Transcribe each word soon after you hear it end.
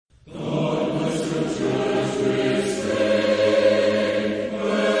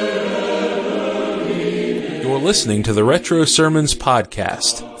You're listening to the Retro Sermons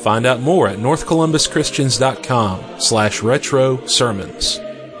podcast. Find out more at northcolumbuschristians.com/retro sermons.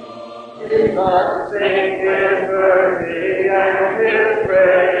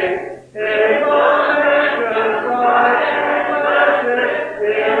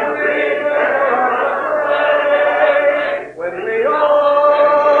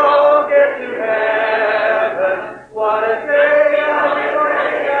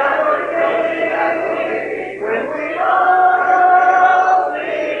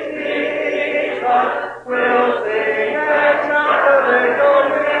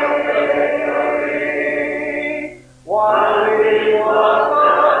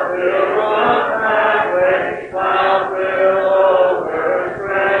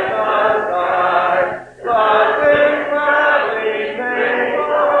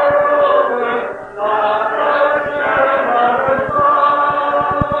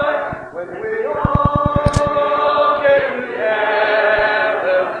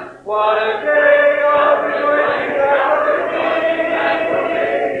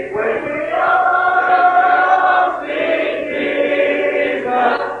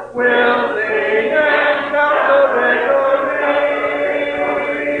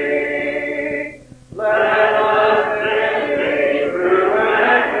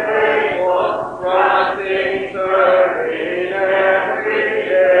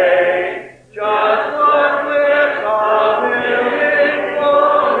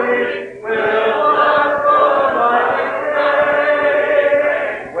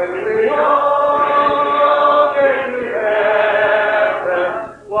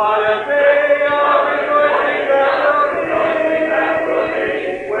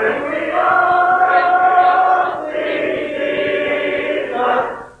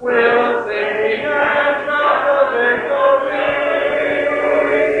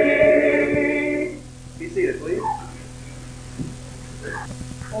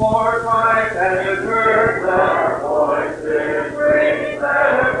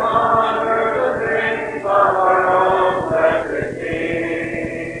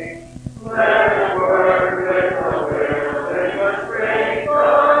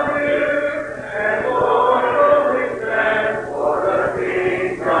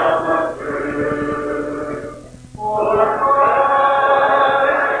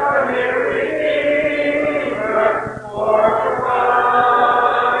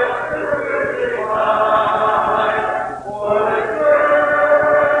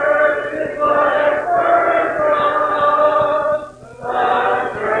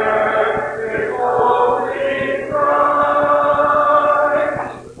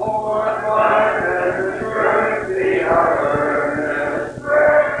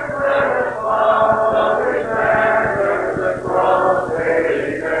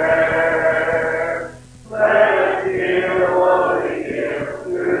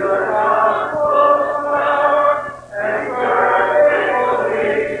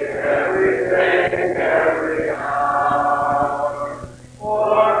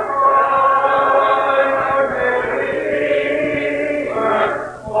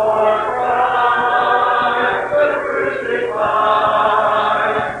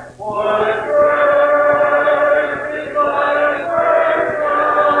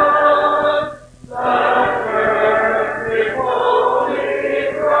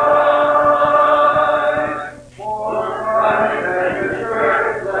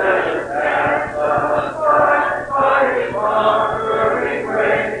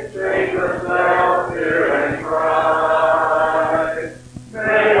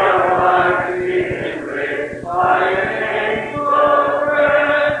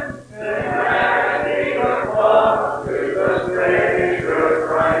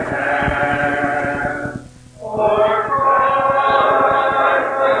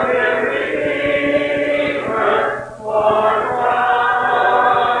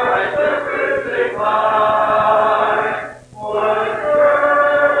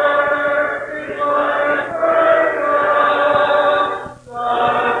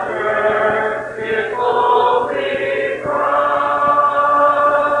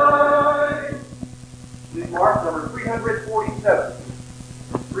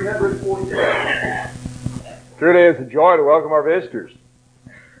 Truly it's a joy to welcome our visitors.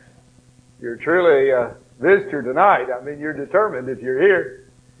 You're truly a visitor tonight. I mean, you're determined if you're here.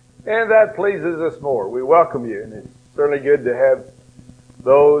 And that pleases us more. We welcome you. And it's certainly good to have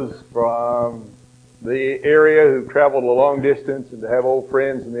those from the area who've traveled a long distance and to have old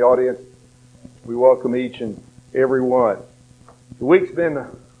friends in the audience. We welcome each and every one. The week's been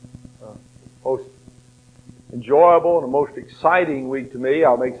most enjoyable and a most exciting week to me.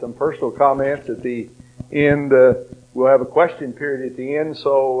 I'll make some personal comments at the end. We'll have a question period at the end.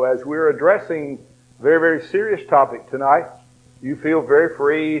 So as we're addressing a very, very serious topic tonight, you feel very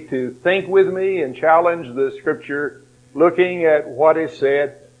free to think with me and challenge the Scripture, looking at what is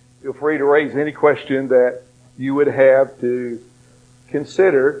said. Feel free to raise any question that you would have to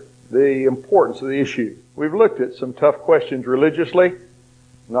consider the importance of the issue. We've looked at some tough questions religiously,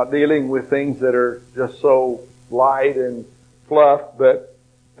 not dealing with things that are just so light and fluff, but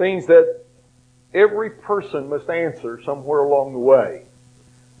things that every person must answer somewhere along the way.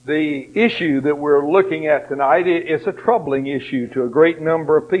 The issue that we're looking at tonight is a troubling issue to a great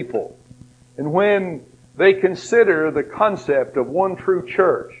number of people. And when they consider the concept of one true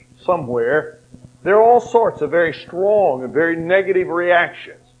church somewhere, there are all sorts of very strong and very negative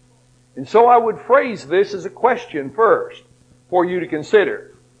reactions. And so I would phrase this as a question first for you to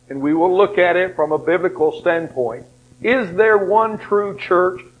consider. And we will look at it from a biblical standpoint. Is there one true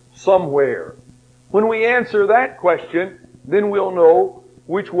church somewhere? When we answer that question, then we'll know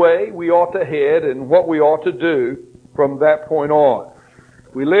which way we ought to head and what we ought to do from that point on.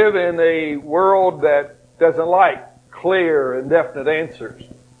 We live in a world that doesn't like clear and definite answers.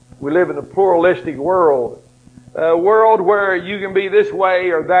 We live in a pluralistic world, a world where you can be this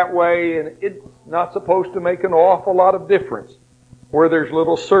way or that way, and it's not supposed to make an awful lot of difference where there's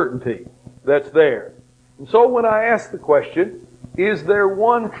little certainty that's there. And so when I ask the question, is there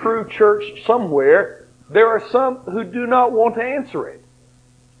one true church somewhere, there are some who do not want to answer it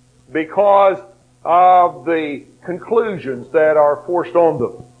because of the conclusions that are forced on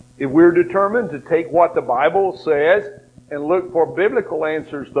them. If we're determined to take what the Bible says and look for biblical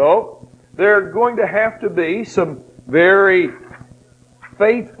answers, though, there are going to have to be some very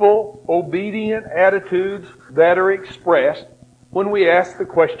faithful, obedient attitudes that are expressed when we ask the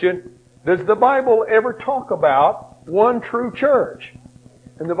question, does the Bible ever talk about one true church?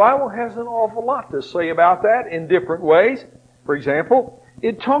 And the Bible has an awful lot to say about that in different ways. For example,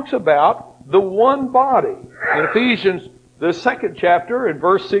 it talks about the one body in Ephesians, the 2nd chapter, in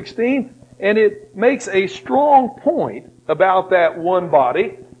verse 16, and it makes a strong point about that one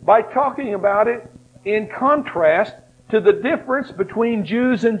body by talking about it in contrast to the difference between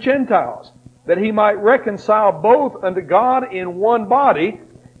Jews and Gentiles, that He might reconcile both unto God in one body,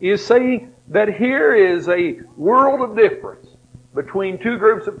 is saying that here is a world of difference between two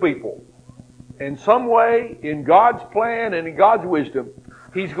groups of people. In some way, in God's plan and in God's wisdom,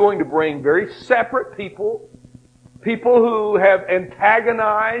 He's going to bring very separate people who have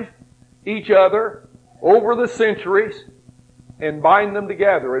antagonized each other over the centuries, and bind them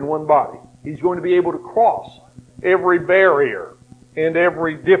together in one body. He's going to be able to cross every barrier and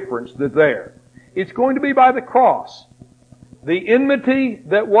every difference that's there. It's going to be by the cross. The enmity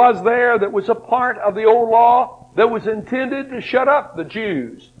that was there, that was a part of the old law, that was intended to shut up the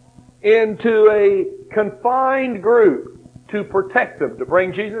Jews into a confined group to protect them, to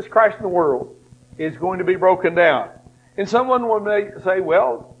bring Jesus Christ in the world, is going to be broken down. And someone may say,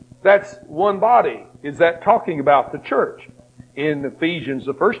 well, that's one body. Is that talking about the church? In Ephesians,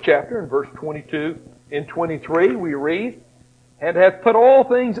 the 1st chapter, in verse 22 and 23, we read, and hath put all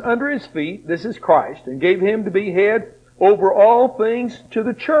things under His feet, this is Christ, and gave Him to be head over all things to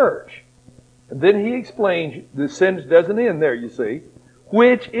the church. And then he explains, the sentence doesn't end there, you see,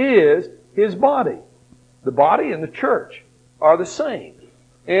 which is His body. The body and the church are the same.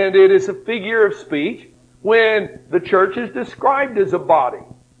 And it is a figure of speech when the church is described as a body.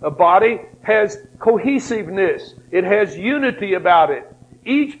 A body has cohesiveness. It has unity about it.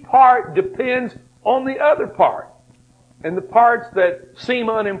 Each part depends on the other part. And the parts that seem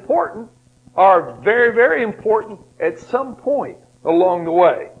unimportant are very, very important at some point along the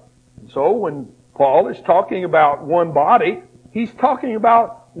way. And so when Paul is talking about one body, he's talking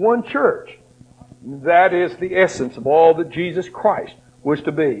about one church. That is the essence of all that Jesus Christ was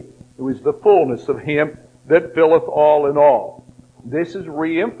to be. It was the fullness of Him that filleth all in all. This is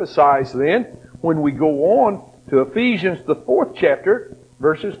re-emphasized then when we go on to Ephesians, the 4th chapter,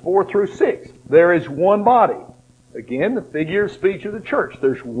 verses 4 through 6. There is one body. Again, the figure of speech of the church.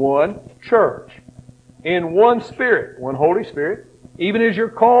 There's one church. In one Spirit, one Holy Spirit, even as you're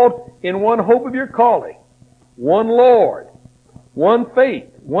called in one hope of your calling. One Lord, one faith,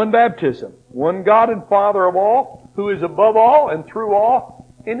 one baptism, one God and Father of all, who is above all and through all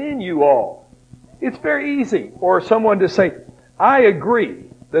and in you all. It's very easy for someone to say, I agree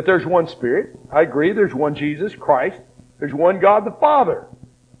that there's one Spirit. I agree there's one Jesus Christ. There's one God the Father.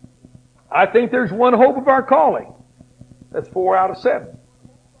 I think there's one hope of our calling. That's 4 out of 7.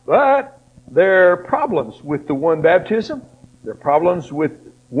 But there are problems with the one baptism. There are problems with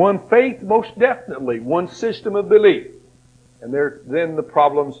One faith, most definitely. One system of belief. And then the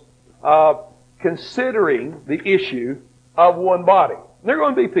problems of considering the issue of one body. There are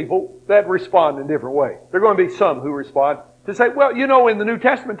going to be people that respond in different ways. There are going to be some who respond to say, well, in the New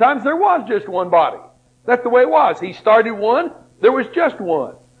Testament times, there was just one body. That's the way it was. He started one, there was just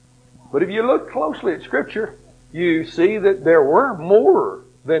one. But if you look closely at Scripture, you see that there were more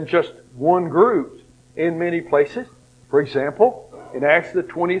than just one group in many places. For example, in Acts the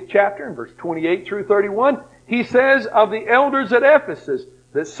 20th chapter, in verse 28 through 31, he says of the elders at Ephesus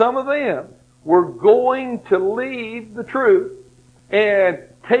that some of them were going to leave the truth and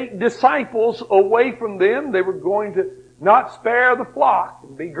take disciples away from them. They were going to not spare the flock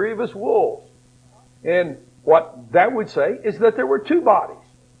and be grievous wolves. And what that would say is that there were two bodies,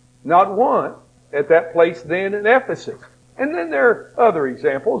 not one, at that place then in Ephesus. And then there are other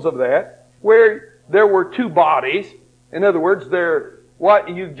examples of that where there were two bodies. In other words,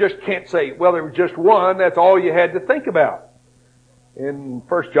 you just can't say, well, there was just one, that's all you had to think about. In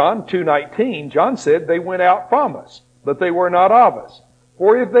 1 John 2:19, John said, they went out from us, but they were not of us.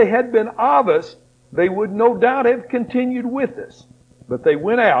 For if they had been of us, they would no doubt have continued with us. But they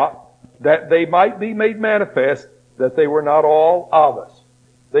went out, that they might be made manifest that they were not all of us.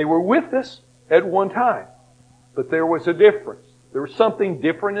 They were with us at one time, but there was a difference. There was something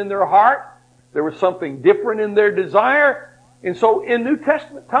different in their heart. There was something different in their desire. And so in New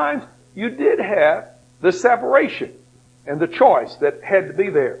Testament times, you did have the separation and the choice that had to be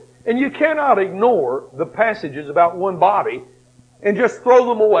there. And you cannot ignore the passages about one body and just throw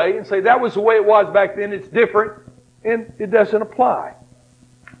them away and say that was the way it was back then, it's different, and it doesn't apply.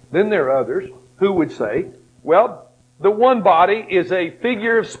 Then there are others who would say, well, the one body is a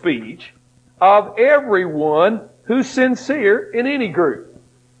figure of speech of everyone who's sincere in any group.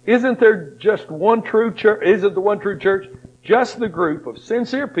 Isn't there just one true church? Isn't the one true church just the group of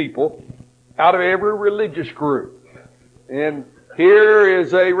sincere people out of every religious group? And here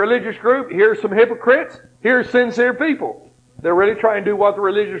is a religious group, here's some hypocrites, here's sincere people. They're really trying to do what the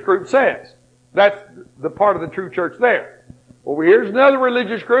religious group says. That's the part of the true church there. Over here's another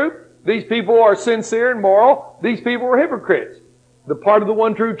religious group. These people are sincere and moral. These people are hypocrites. The part of the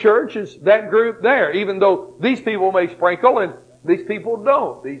one true church is that group there, even though these people may sprinkle and these people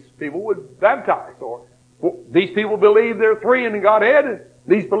don't. These people would baptize, or these people believe there are three in the Godhead, and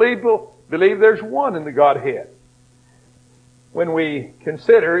these people believe there's one in the Godhead. When we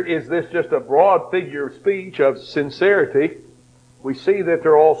consider, is this just a broad figure of speech of sincerity, we see that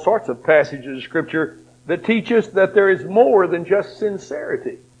there are all sorts of passages of Scripture that teach us that there is more than just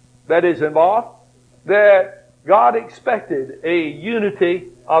sincerity that is involved, that God expected a unity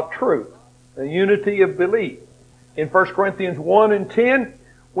of truth, a unity of belief. In 1 Corinthians 1 and 10,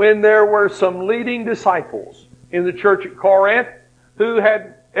 when there were some leading disciples in the church at Corinth who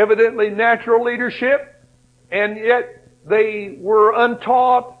had evidently natural leadership, and yet they were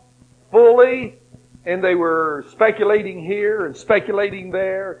untaught fully, and they were speculating here and speculating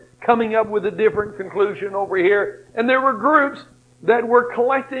there, coming up with a different conclusion over here. And there were groups that were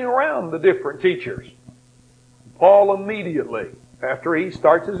collecting around the different teachers. Paul immediately, after he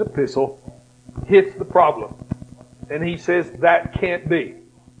starts his epistle, hits the problem. And he says, that can't be.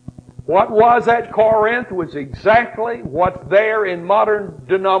 What was at Corinth was exactly what's there in modern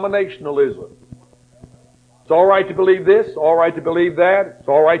denominationalism. It's all right to believe this, all right to believe that, it's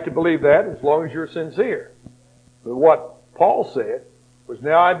all right to believe that as long as you're sincere. But what Paul said was,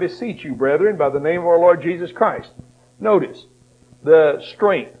 now I beseech you, brethren, by the name of our Lord Jesus Christ. Notice the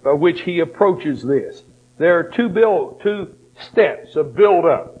strength by which he approaches this. There are two steps of build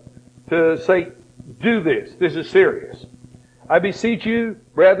up to say, do this. This is serious. I beseech you,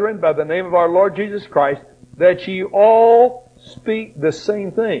 brethren, by the name of our Lord Jesus Christ, that ye all speak the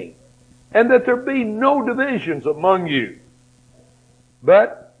same thing, and that there be no divisions among you,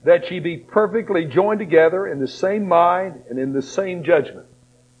 but that ye be perfectly joined together in the same mind and in the same judgment.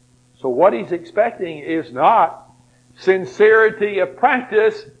 So what he's expecting is not sincerity of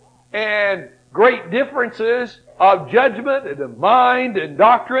practice and great differences of judgment and of mind and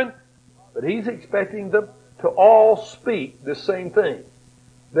doctrine, but he's expecting them to all speak the same thing.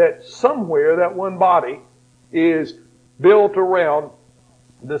 That somewhere that one body is built around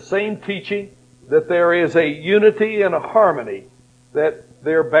the same teaching, that there is a unity and a harmony, that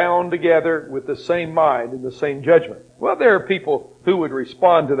they're bound together with the same mind and the same judgment. Well, there are people who would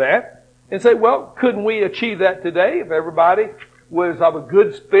respond to that and say, well, couldn't we achieve that today if everybody was of a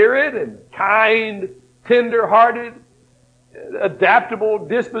good spirit and kind, tender-hearted, adaptable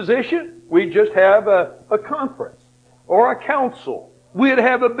disposition? We'd just have a conference or a council. We'd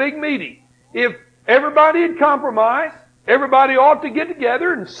have a big meeting. If everybody had compromised Everybody ought to get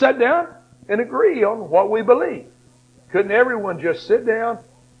together and sit down and agree on what we believe. Couldn't everyone just sit down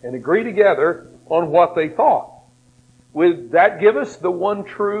and agree together on what they thought? Would that give us the one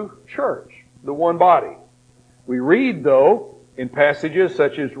true church, the one body? We read, though, in passages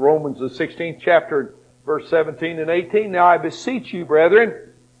such as Romans the 16th chapter, verse 17 and 18, "Now I beseech you, brethren,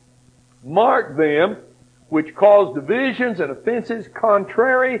 mark them which cause divisions and offenses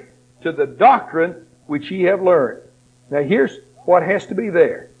contrary to the doctrine which ye have learned." Now here's what has to be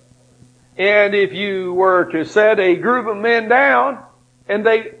there. And if you were to set a group of men down, and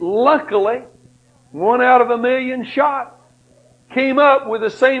they luckily, 1 out of 1,000,000 shot, came up with the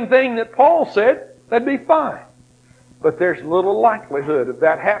same thing that Paul said, that'd be fine. But there's little likelihood of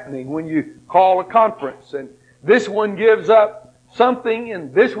that happening when you call a conference and this one gives up something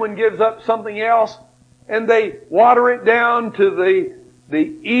and this one gives up something else, and they water it down to the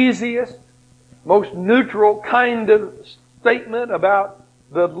easiest, most neutral kind of statement about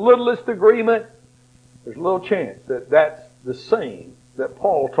the littlest agreement. There's little chance that that's the same that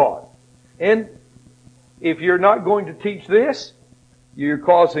Paul taught. And if you're not going to teach this, you're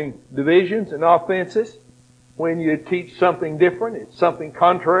causing divisions and offenses. When you teach something different, it's something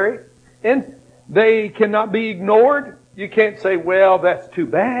contrary, and they cannot be ignored. You can't say, well, that's too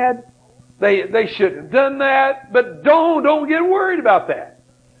bad. They shouldn't have done that, but don't get worried about that.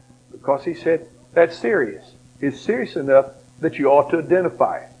 Because he said, that's serious. It's serious enough that you ought to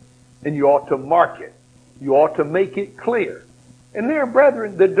identify it, and you ought to mark it. You ought to make it clear. And there are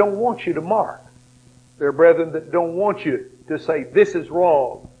brethren that don't want you to mark. There are brethren that don't want you to say, this is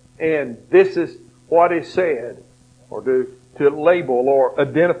wrong, and this is what is said, or to label or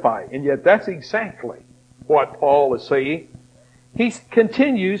identify. And yet that's exactly what Paul is saying. He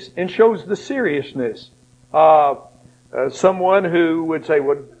continues and shows the seriousness of someone who would say,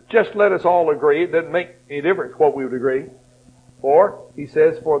 well, just let us all agree. It doesn't make any difference what we would agree. For, he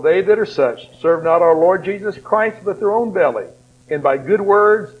says, for they that are such serve not our Lord Jesus Christ, but their own belly, and by good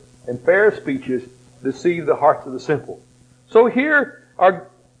words and fair speeches deceive the hearts of the simple. So here are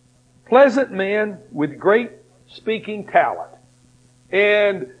pleasant men with great speaking talent.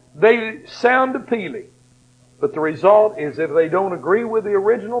 And they sound appealing. But the result is if they don't agree with the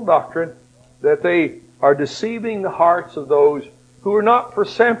original doctrine, that they are deceiving the hearts of those who are not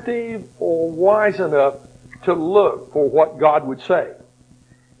perceptive or wise enough to look for what God would say.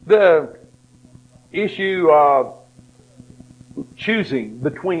 The issue of choosing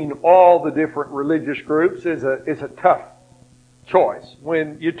between all the different religious groups is a tough choice.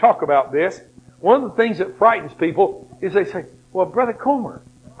 When you talk about this, one of the things that frightens people is they say, well, Brother Comer,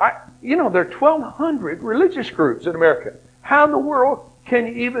 there are 1,200 religious groups in America. How in the world can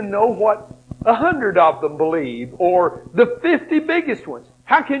you even know what 100 of them believe, or the 50 biggest ones?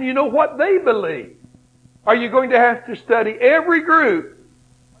 How can you know what they believe? Are you going to have to study every group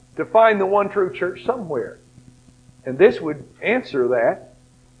to find the one true church somewhere? And this would answer that.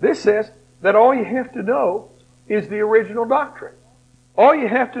 This says that all you have to know is the original doctrine. All you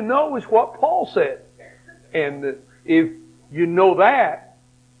have to know is what Paul said. And if you know that,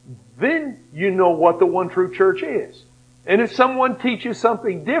 then you know what the one true church is. And if someone teaches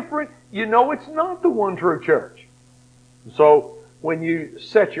something different, you know it's not the one true church. So when you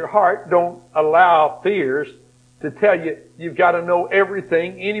set your heart, don't allow fears to tell you you've got to know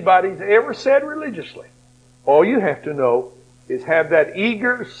everything anybody's ever said religiously. All you have to know is have that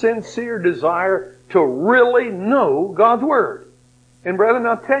eager, sincere desire to really know God's Word. And brethren,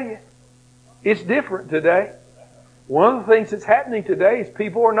 I'll tell you, it's different today. One of the things that's happening today is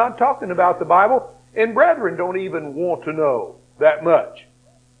people are not talking about the Bible, and brethren don't even want to know that much.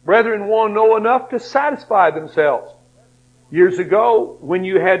 Brethren want to know enough to satisfy themselves. Years ago, when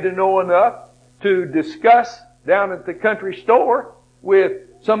you had to know enough to discuss down at the country store with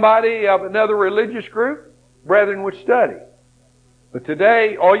somebody of another religious group, brethren would study. But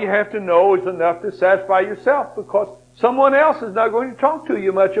today, all you have to know is enough to satisfy yourself, because someone else is not going to talk to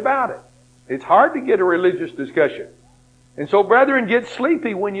you much about it. It's hard to get a religious discussion. And so brethren get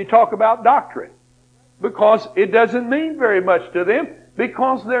sleepy when you talk about doctrine, because it doesn't mean very much to them,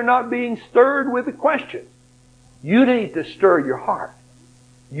 because they're not being stirred with the questions. You need to stir your heart.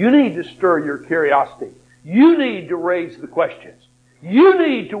 You need to stir your curiosity. You need to raise the questions. You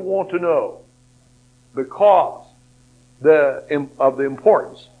need to want to know, because of the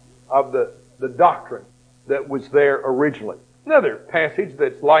importance of the doctrine that was there originally. Another passage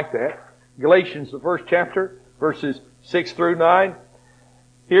that's like that, Galatians, the first chapter, verses 6 through 9.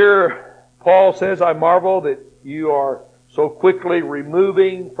 Here, Paul says, I marvel that you are so quickly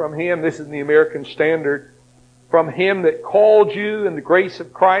removing from him, this is in the American Standard, from him that called you in the grace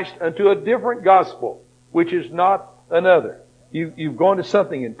of Christ unto a different gospel, which is not another. You've gone to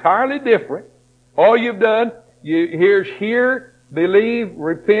something entirely different. All you've done, here's hear, believe,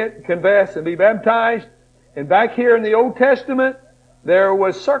 repent, confess, and be baptized. And back here in the Old Testament, there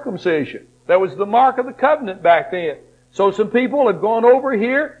was circumcision. That was the mark of the covenant back then. So some people have gone over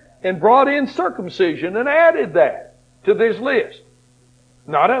here and brought in circumcision and added that to this list.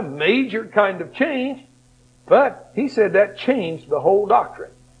 Not a major kind of change, but he said that changed the whole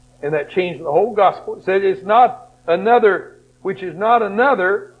doctrine. And that changed the whole gospel. He said it's not another, which is not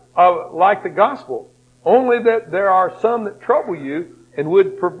another like the gospel. Only that there are some that trouble you and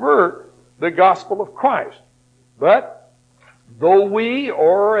would pervert the gospel of Christ. But though we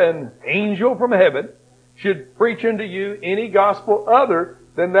or an angel from heaven should preach unto you any gospel other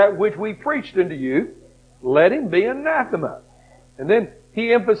than that which we preached unto you, let him be anathema. And then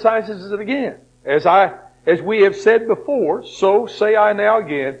he emphasizes it again. As we have said before, so say I now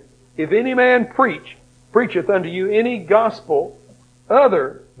again, if any man preacheth unto you any gospel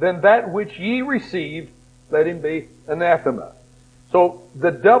other than that which ye received, let him be anathema. So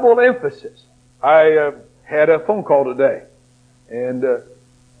the double emphasis. I had a phone call today, and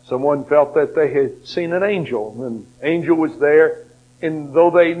someone felt that they had seen an angel. An angel was there, and though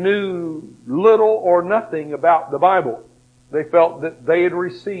they knew little or nothing about the Bible, they felt that they had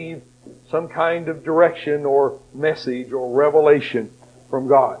received some kind of direction or message or revelation from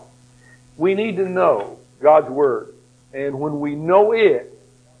God. We need to know God's Word. And when we know it,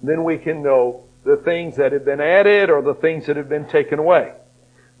 then we can know the things that have been added or the things that have been taken away.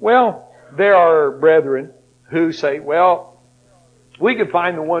 Well, there are brethren who say, well, we could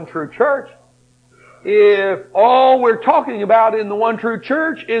find the one true church if all we're talking about in the one true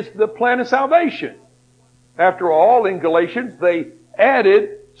church is the plan of salvation. After all, in Galatians, they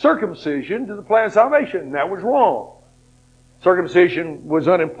added circumcision to the plan of salvation, and that was wrong. Circumcision was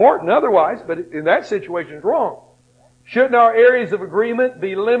unimportant otherwise, but in that situation it's wrong. Shouldn't our areas of agreement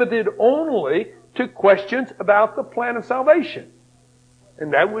be limited only to questions about the plan of salvation?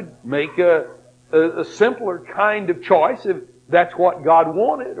 And that would make a simpler kind of choice if that's what God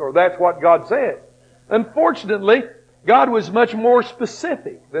wanted or that's what God said. Unfortunately, God was much more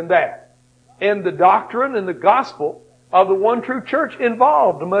specific than that. And the doctrine and the gospel of the one true church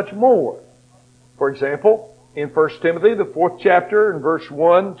involved much more. For example, in 1 Timothy, the 4th chapter, and verse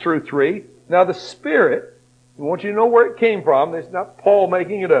 1 through 3, now the Spirit, I want you to know where it came from. It's not Paul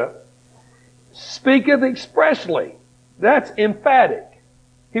making it up. Speaketh expressly. That's emphatic.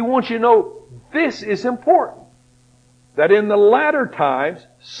 He wants you to know this is important. That in the latter times,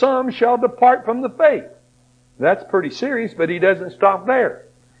 some shall depart from the faith. That's pretty serious, but he doesn't stop there.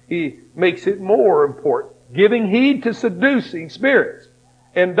 He makes it more important. Giving heed to seducing spirits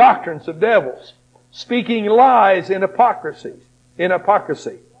and doctrines of devils, speaking lies in hypocrisy,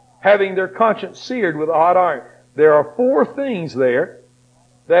 having their conscience seared with a hot iron. There are 4 things there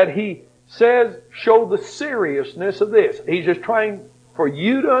that he says show the seriousness of this. He's just trying for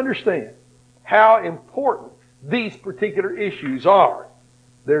you to understand how important these particular issues are.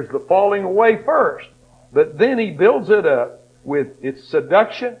 There's the falling away first, but then he builds it up with its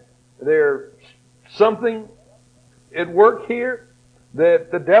seduction. There's something at work here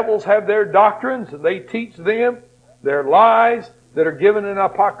that the devils have their doctrines and they teach them. Their lies that are given in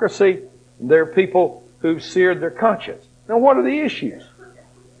hypocrisy. They're people who've seared their conscience. Now what are the issues?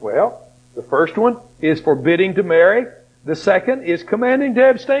 Well, the first one is forbidding to marry. The second is commanding to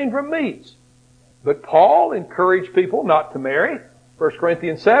abstain from meats. But Paul encouraged people not to marry. 1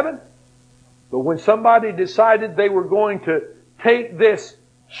 Corinthians 7. But when somebody decided they were going to take this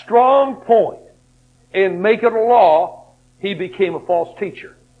strong point and make it a law, he became a false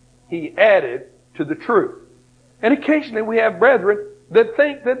teacher. He added to the truth. And occasionally we have brethren that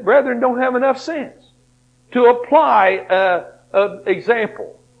think that brethren don't have enough sense to apply an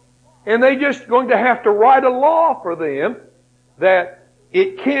example. And they're just going to have to write a law for them that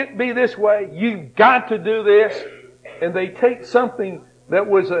it can't be this way. You've got to do this. And they take something that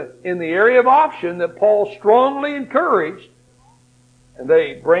was in the area of option that Paul strongly encouraged, and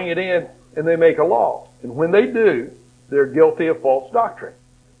they bring it in and they make a law. And when they do, they're guilty of false doctrine.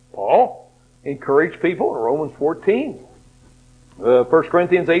 Paul encouraged people in Romans 14, 1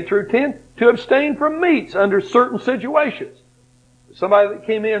 Corinthians 8 through 10, to abstain from meats under certain situations. Somebody that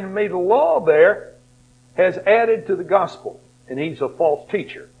came in and made a law there has added to the gospel, and he's a false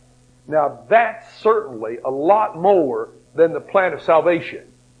teacher. Now that's certainly a lot more than the plan of salvation.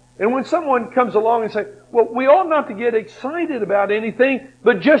 And when someone comes along and says, well, we ought not to get excited about anything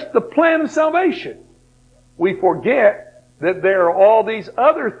but just the plan of salvation, we forget that there are all these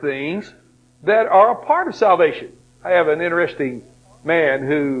other things that are a part of salvation. I have an interesting man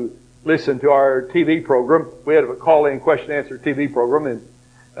who listened to our TV program. We had a call-in question-answer TV program and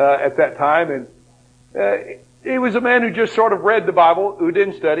at that time, and he was a man who just sort of read the Bible, who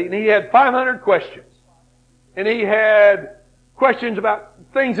didn't study, and he had 500 questions. And he had questions about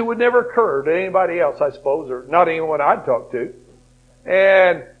things that would never occur to anybody else, I suppose, or not anyone I'd talk to.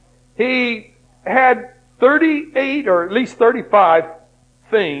 And he had 38 or at least 35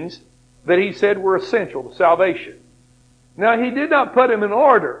 things that he said were essential to salvation. Now, he did not put them in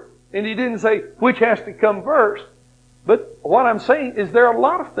order, and he didn't say which has to come first. But what I'm saying is there are a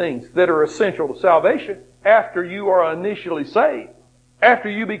lot of things that are essential to salvation after you are initially saved. After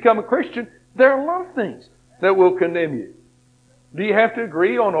you become a Christian, there are a lot of things that will condemn you. Do you have to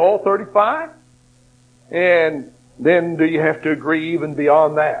agree on all 35? And then do you have to agree even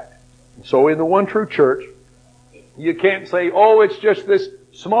beyond that? So in the one true church, you can't say, oh, it's just this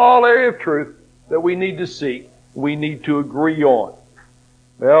small area of truth that we need to seek, we need to agree on.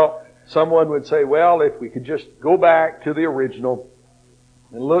 Well, someone would say, well, if we could just go back to the original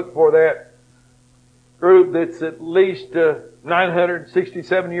and look for that group that's at least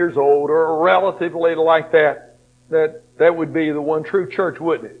 967 years old or relatively like that, that would be the one true church,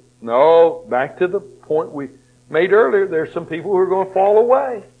 wouldn't it? No, back to the point we made earlier, there's some people who are going to fall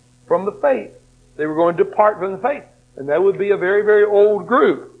away from the faith. They were going to depart from the faith. And that would be a very, very old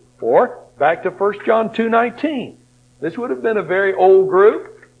group. Or, back to 1 John 2:19. This would have been a very old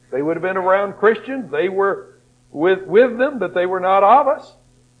group. They would have been around Christians. They were with them, but they were not of us.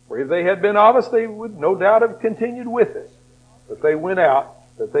 For if they had been of us, they would no doubt have continued with us. But they went out,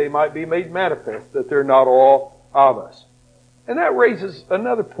 that they might be made manifest, that they're not all of us. And that raises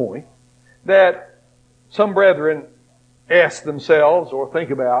another point that some brethren ask themselves or think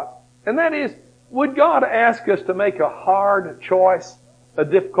about, and that is, would God ask us to make a hard choice, a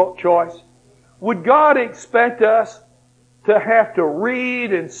difficult choice? Would God expect us to have to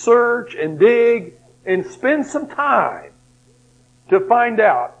read and search and dig and spend some time to find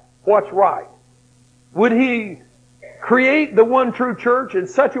out what's right? Would He create the one true church in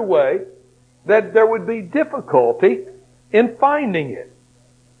such a way that there would be difficulty in finding it?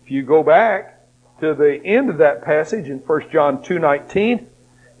 If you go back to the end of that passage in 1 John 2:19,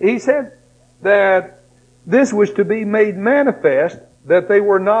 he said that this was to be made manifest that they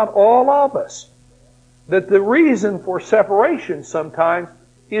were not all of us. That the reason for separation sometimes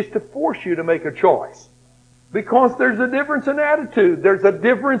is to force you to make a choice. Because there's a difference in attitude. There's a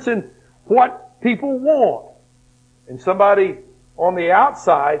difference in what people want. And somebody on the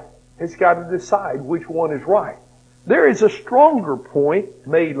outside has got to decide which one is right. There is a stronger point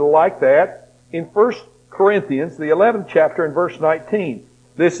made like that in 1 Corinthians, the 11th chapter and verse 19.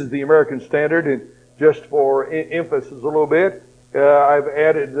 This is the American Standard, and just for emphasis a little bit, I've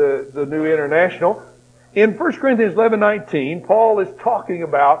added the New International. In 1 Corinthians 11:19, Paul is talking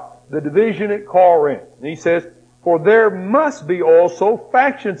about the division at Corinth. And he says, for there must be also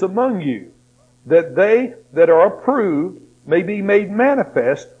factions among you, that they that are approved may be made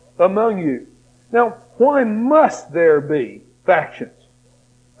manifest among you. Now, why must there be factions?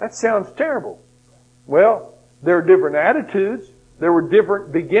 That sounds terrible. Well, there are different attitudes. There were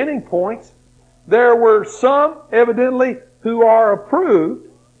different beginning points. There were some, evidently, who are approved,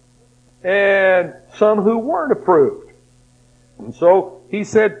 and some who weren't approved. And so, he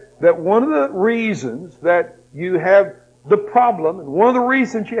said that one of the reasons that you have the problem, and one of the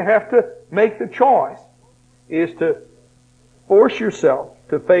reasons you have to make the choice, is to force yourself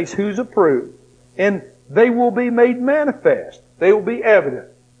to face who's approved, and they will be made manifest. They will be evident.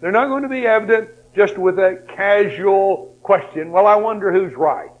 They're not going to be evident just with a casual question, well, I wonder who's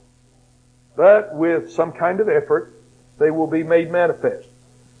right. But with some kind of effort, they will be made manifest.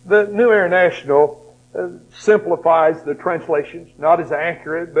 The New International simplifies the translations, not as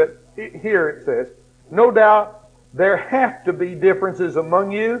accurate, but here it says, no doubt there have to be differences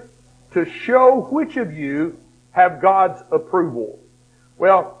among you to show which of you have God's approval.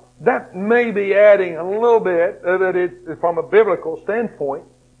 Well, that may be adding a little bit that it, from a biblical standpoint,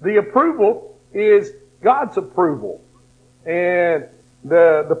 the approval is God's approval. And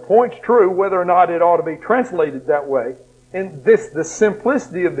the point's true whether or not it ought to be translated that way. And the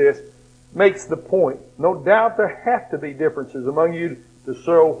simplicity of this makes the point. No doubt there have to be differences among you to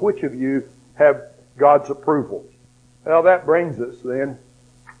show which of you have God's approval. Well, that brings us then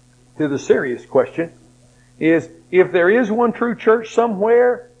to the serious question, is if there is one true church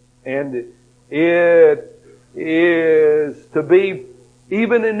somewhere, and it is to be,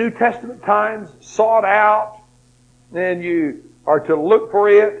 even in New Testament times, sought out, and you are to look for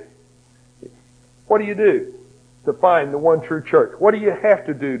it, what do you do to find the one true church? What do you have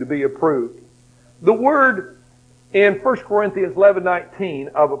to do to be approved? The word in 1 Corinthians 11:19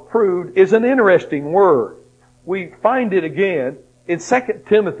 of approved is an interesting word. We find it again in 2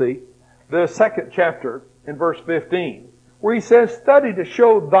 Timothy, the 2nd chapter, in verse 15, where he says, study to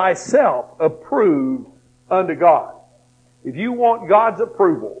show thyself approved unto God. If you want God's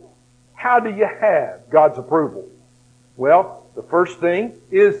approval, how do you have God's approval? Well, the first thing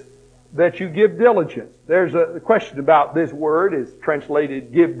is that you give diligence. There's a question about this word is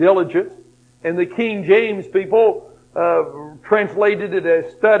translated give diligence. And the King James people translated it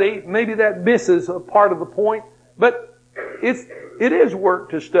as study. Maybe that misses a part of the point, but it is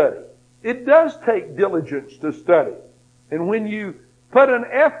work to study. It does take diligence to study. And when you put an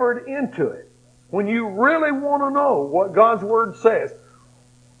effort into it, when you really want to know what God's Word says,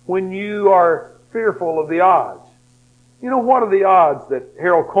 when you are fearful of the odds. You know, what are the odds that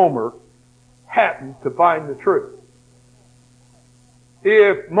Harold Comer happened to find the truth?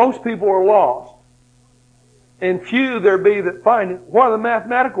 If most people are lost, and few there be that find it, what are the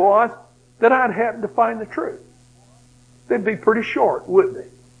mathematical odds that I'd happen to find the truth? They'd be pretty short, wouldn't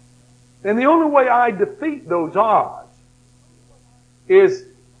they? And the only way I defeat those odds is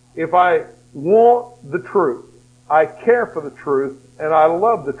if I want the truth, I care for the truth, and I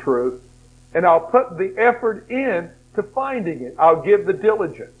love the truth, and I'll put the effort in to finding it. I'll give the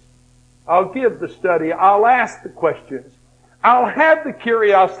diligence. I'll give the study. I'll ask the questions. I'll have the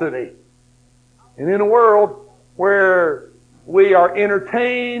curiosity. And in a world where we are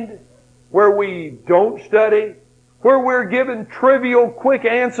entertained, where we don't study, where we're given trivial, quick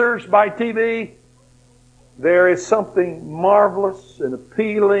answers by TV, there is something marvelous and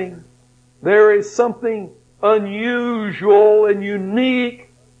appealing. There is something unusual and unique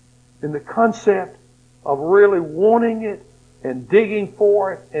in the concept of really wanting it and digging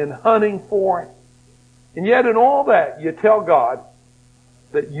for it and hunting for it. And yet in all that, you tell God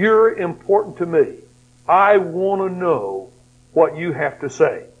that you're important to me. I want to know what you have to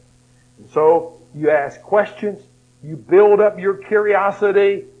say. And so you ask questions. You build up your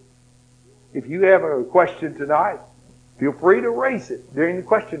curiosity. If you have a question tonight, feel free to raise it during the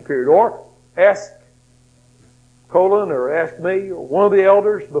question period, or ask Colin or ask me or one of the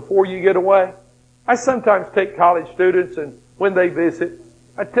elders before you get away. I sometimes take college students, and when they visit,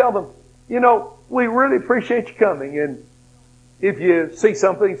 I tell them, you know, we really appreciate you coming, and if you see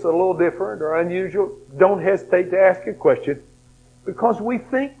something that's a little different or unusual, don't hesitate to ask a question, because we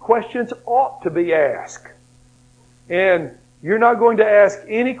think questions ought to be asked. And you're not going to ask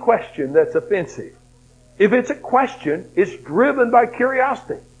any question that's offensive. If it's a question, it's driven by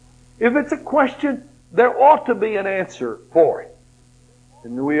curiosity. If it's a question, there ought to be an answer for it.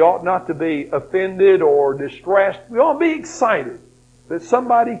 And we ought not to be offended or distressed. We ought to be excited that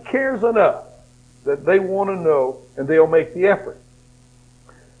somebody cares enough that they want to know, and they'll make the effort.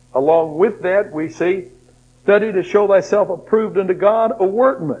 Along with that, we see, study to show thyself approved unto God, a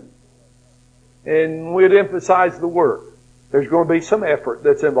workman. And we'd emphasize the work. There's going to be some effort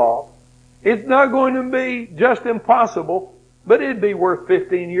that's involved. It's not going to be just impossible, but it'd be worth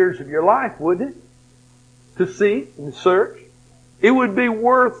 15 years of your life, wouldn't it? To seek and search. It would be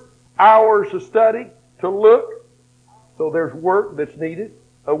worth hours of study to look. So there's work that's needed.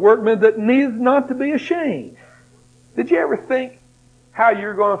 A workman that needs not to be ashamed. Did you ever think how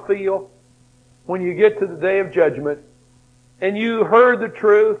you're going to feel when you get to the day of judgment and you heard the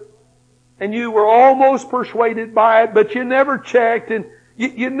truth and you were almost persuaded by it, but you never checked, and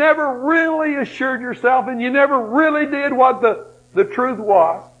you never really assured yourself, and you never really did what the truth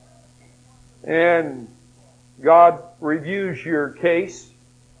was. And God reviews your case.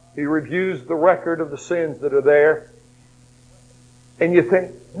 He reviews the record of the sins that are there. And you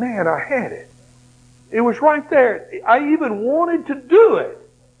think, man, I had it. It was right there. I even wanted to do it.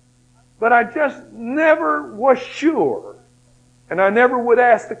 But I just never was sure. And I never would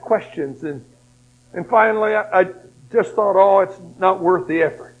ask the questions. And finally, I just thought, oh, it's not worth the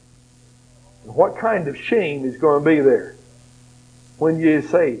effort. And what kind of shame is going to be there when you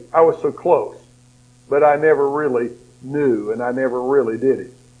say, I was so close, but I never really knew and I never really did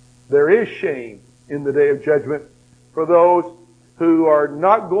it. There is shame in the day of judgment for those who are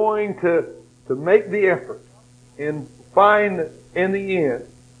not going to make the effort and find in the end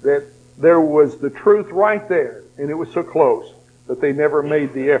that there was the truth right there and it was so close that they never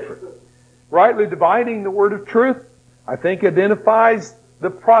made the effort. Rightly dividing the word of truth, I think, identifies the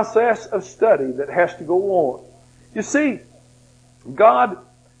process of study that has to go on. You see, God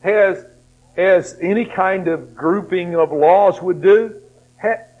has, as any kind of grouping of laws would do,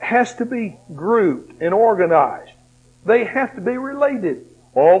 has to be grouped and organized. They have to be related.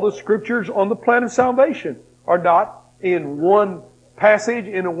 All the scriptures on the plan of salvation are not in one passage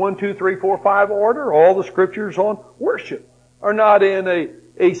in a 1, 2, 3, 4, 5 order. All the scriptures on worship are not in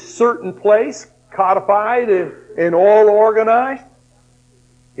a certain place, codified and all organized.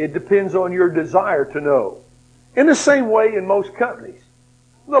 It depends on your desire to know. In the same way in most companies,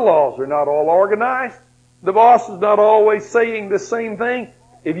 the laws are not all organized. The boss is not always saying the same thing.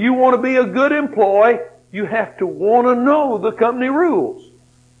 If you want to be a good employee, you have to want to know the company rules.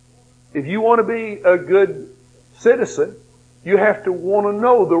 If you want to be a good citizen, you have to want to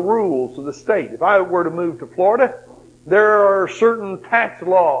know the rules of the state. If I were to move to Florida, there are certain tax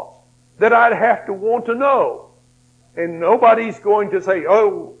laws that I'd have to want to know. And nobody's going to say,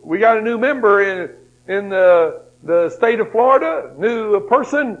 oh, we got a new member in the state of Florida, new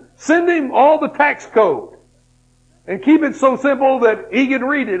person, send him all the tax code. And keep it so simple that he can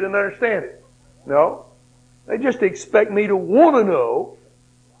read it and understand it. No. They just expect me to want to know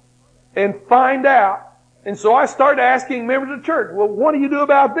and find out. And so I start asking members of the church, well, what do you do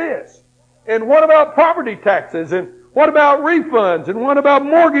about this? And what about property taxes? And what about refunds? And what about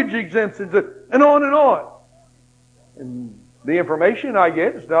mortgage exemptions? And on and on. And the information I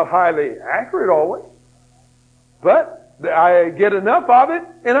get is not highly accurate always. But I get enough of it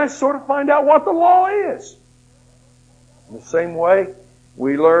and I sort of find out what the law is. In the same way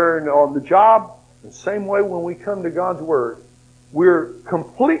we learn on the job, the same way when we come to God's Word, we're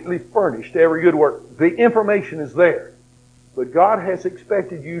completely furnished to every good work. The information is there. But God has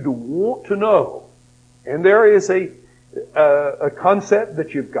expected you to want to know. And there is a concept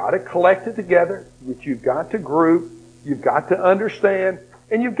that you've got to collect it together, that you've got to group, you've got to understand,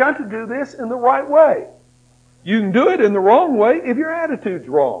 and you've got to do this in the right way. You can do it in the wrong way if your attitude's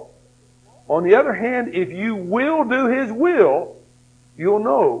wrong. On the other hand, if you will do His will, you'll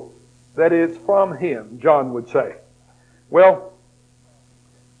know that it's from Him, John would say. Well,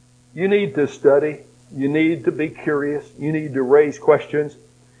 you need to study. You need to be curious. You need to raise questions.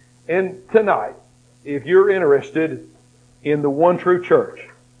 And tonight, if you're interested in the one true church,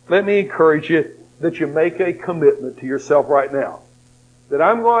 let me encourage you that you make a commitment to yourself right now. That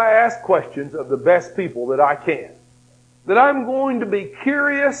I'm going to ask questions of the best people that I can. That I'm going to be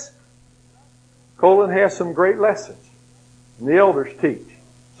curious. Colin has some great lessons. And the elders teach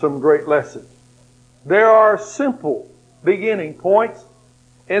some great lessons. There are simple beginning points.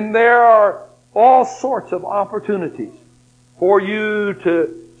 And there are all sorts of opportunities for you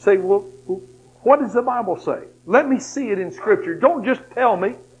to say, well, what does the Bible say? Let me see it in Scripture. Don't just tell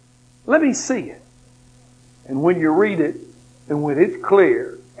me. Let me see it. And when you read it, and when it's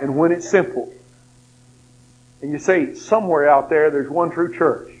clear, and when it's simple, and you say, somewhere out there's one true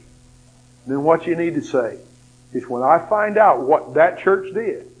church, then what you need to say is, when I find out what that church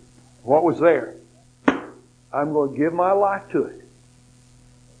did, what was there, I'm going to give my life to it.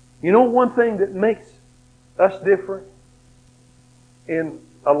 You know one thing that makes us different and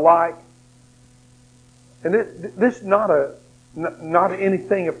alike? And this is not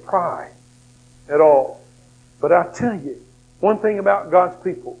anything of pride at all. But I tell you, one thing about God's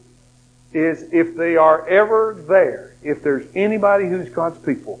people is if they are ever there, if there's anybody who's God's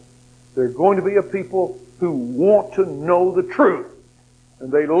people, they're going to be a people who want to know the truth.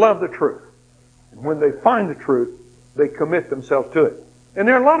 And they love the truth. And when they find the truth, they commit themselves to it. And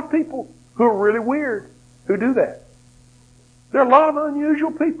there are a lot of people who are really weird who do that. There are a lot of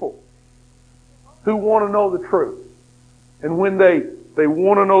unusual people who want to know the truth. And when they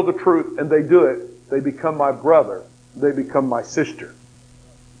want to know the truth and they do it, they become my brother. They become my sister.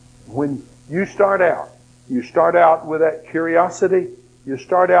 When you start out with that curiosity. You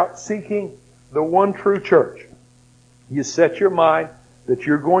start out seeking the one true church. You set your mind that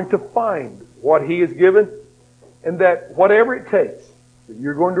you're going to find what He has given, and that whatever it takes, that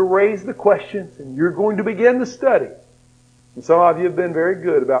you're going to raise the questions and you're going to begin to study. And some of you have been very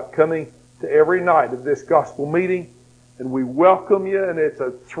good about coming to every night of this gospel meeting, and we welcome you, and it's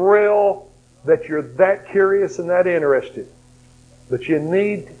a thrill that you're that curious and that interested. But you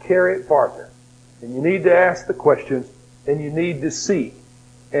need to carry it farther. And you need to ask the questions, and you need to seek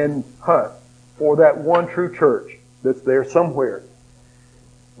and hunt for that one true church that's there somewhere.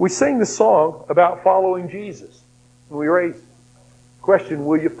 We sing the song about following Jesus. And we raise the question,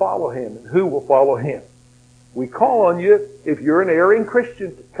 will you follow Him? And who will follow Him? We call on you, if you're an erring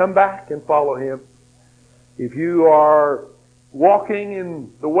Christian, to come back and follow Him. If you are walking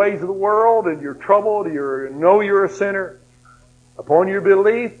in the ways of the world and you're troubled, you know you're a sinner, upon your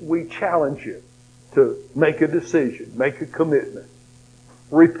belief, we challenge you to make a decision, make a commitment,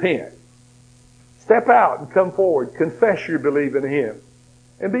 repent, step out and come forward, confess you believe in Him,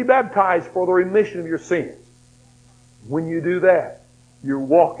 and be baptized for the remission of your sins. When you do that, you're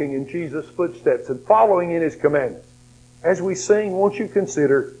walking in Jesus' footsteps and following in His commandments. As we sing, won't you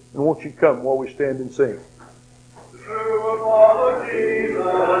consider and won't you come while we stand and sing? True apologies,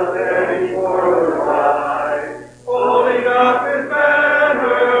 standing for the right, holding up his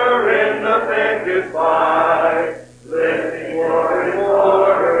banner in the faintest fight, lifting for his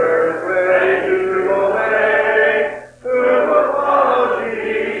orders, ready to obey. True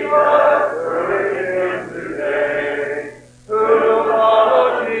apologies, serving him today. True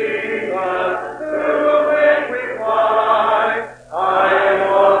apologies, who will make reply? I am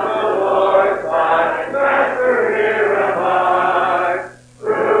on the Lord's side, Master, here am I.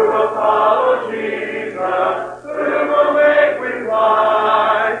 True apologies, who will make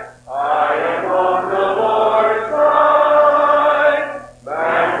reply? I am on the Lord's side,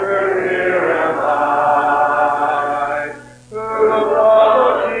 Master, here am I. True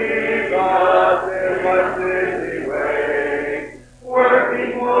apologies, in my city way,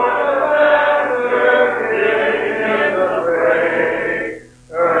 working for the Master, giving him the praise,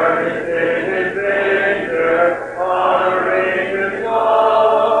 earnest in his danger, honoring his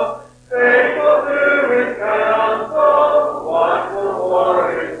law, faithful to his counsel, watchful for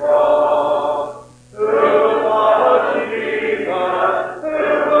his cause. True apologies, who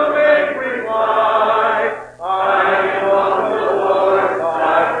will make reply? I am on the Lord's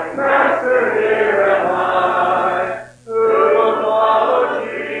side, Master, here am I. True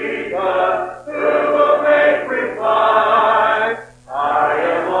apologies, who will make reply? I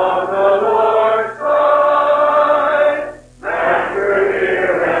am on the Lord's side, Master,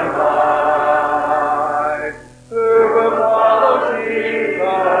 here am I. True apologies,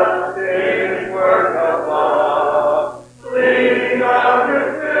 in his work of love, leading others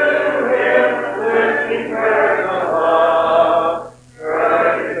to him, lifting prayers above.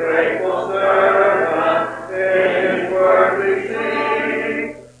 Christ, faithful servant, in his word receive,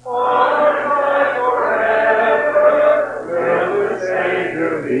 honor high forever, will the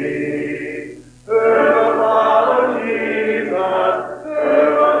Savior be. True apologies, who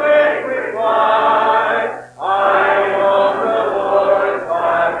will make reply? I am on the Lord's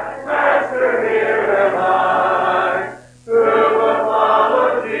side, Master, here am I. True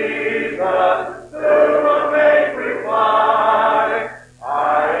apologies, who will make reply? I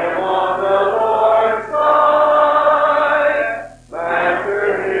am on the Lord's side, Master,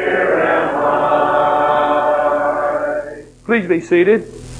 here am I. Please be seated.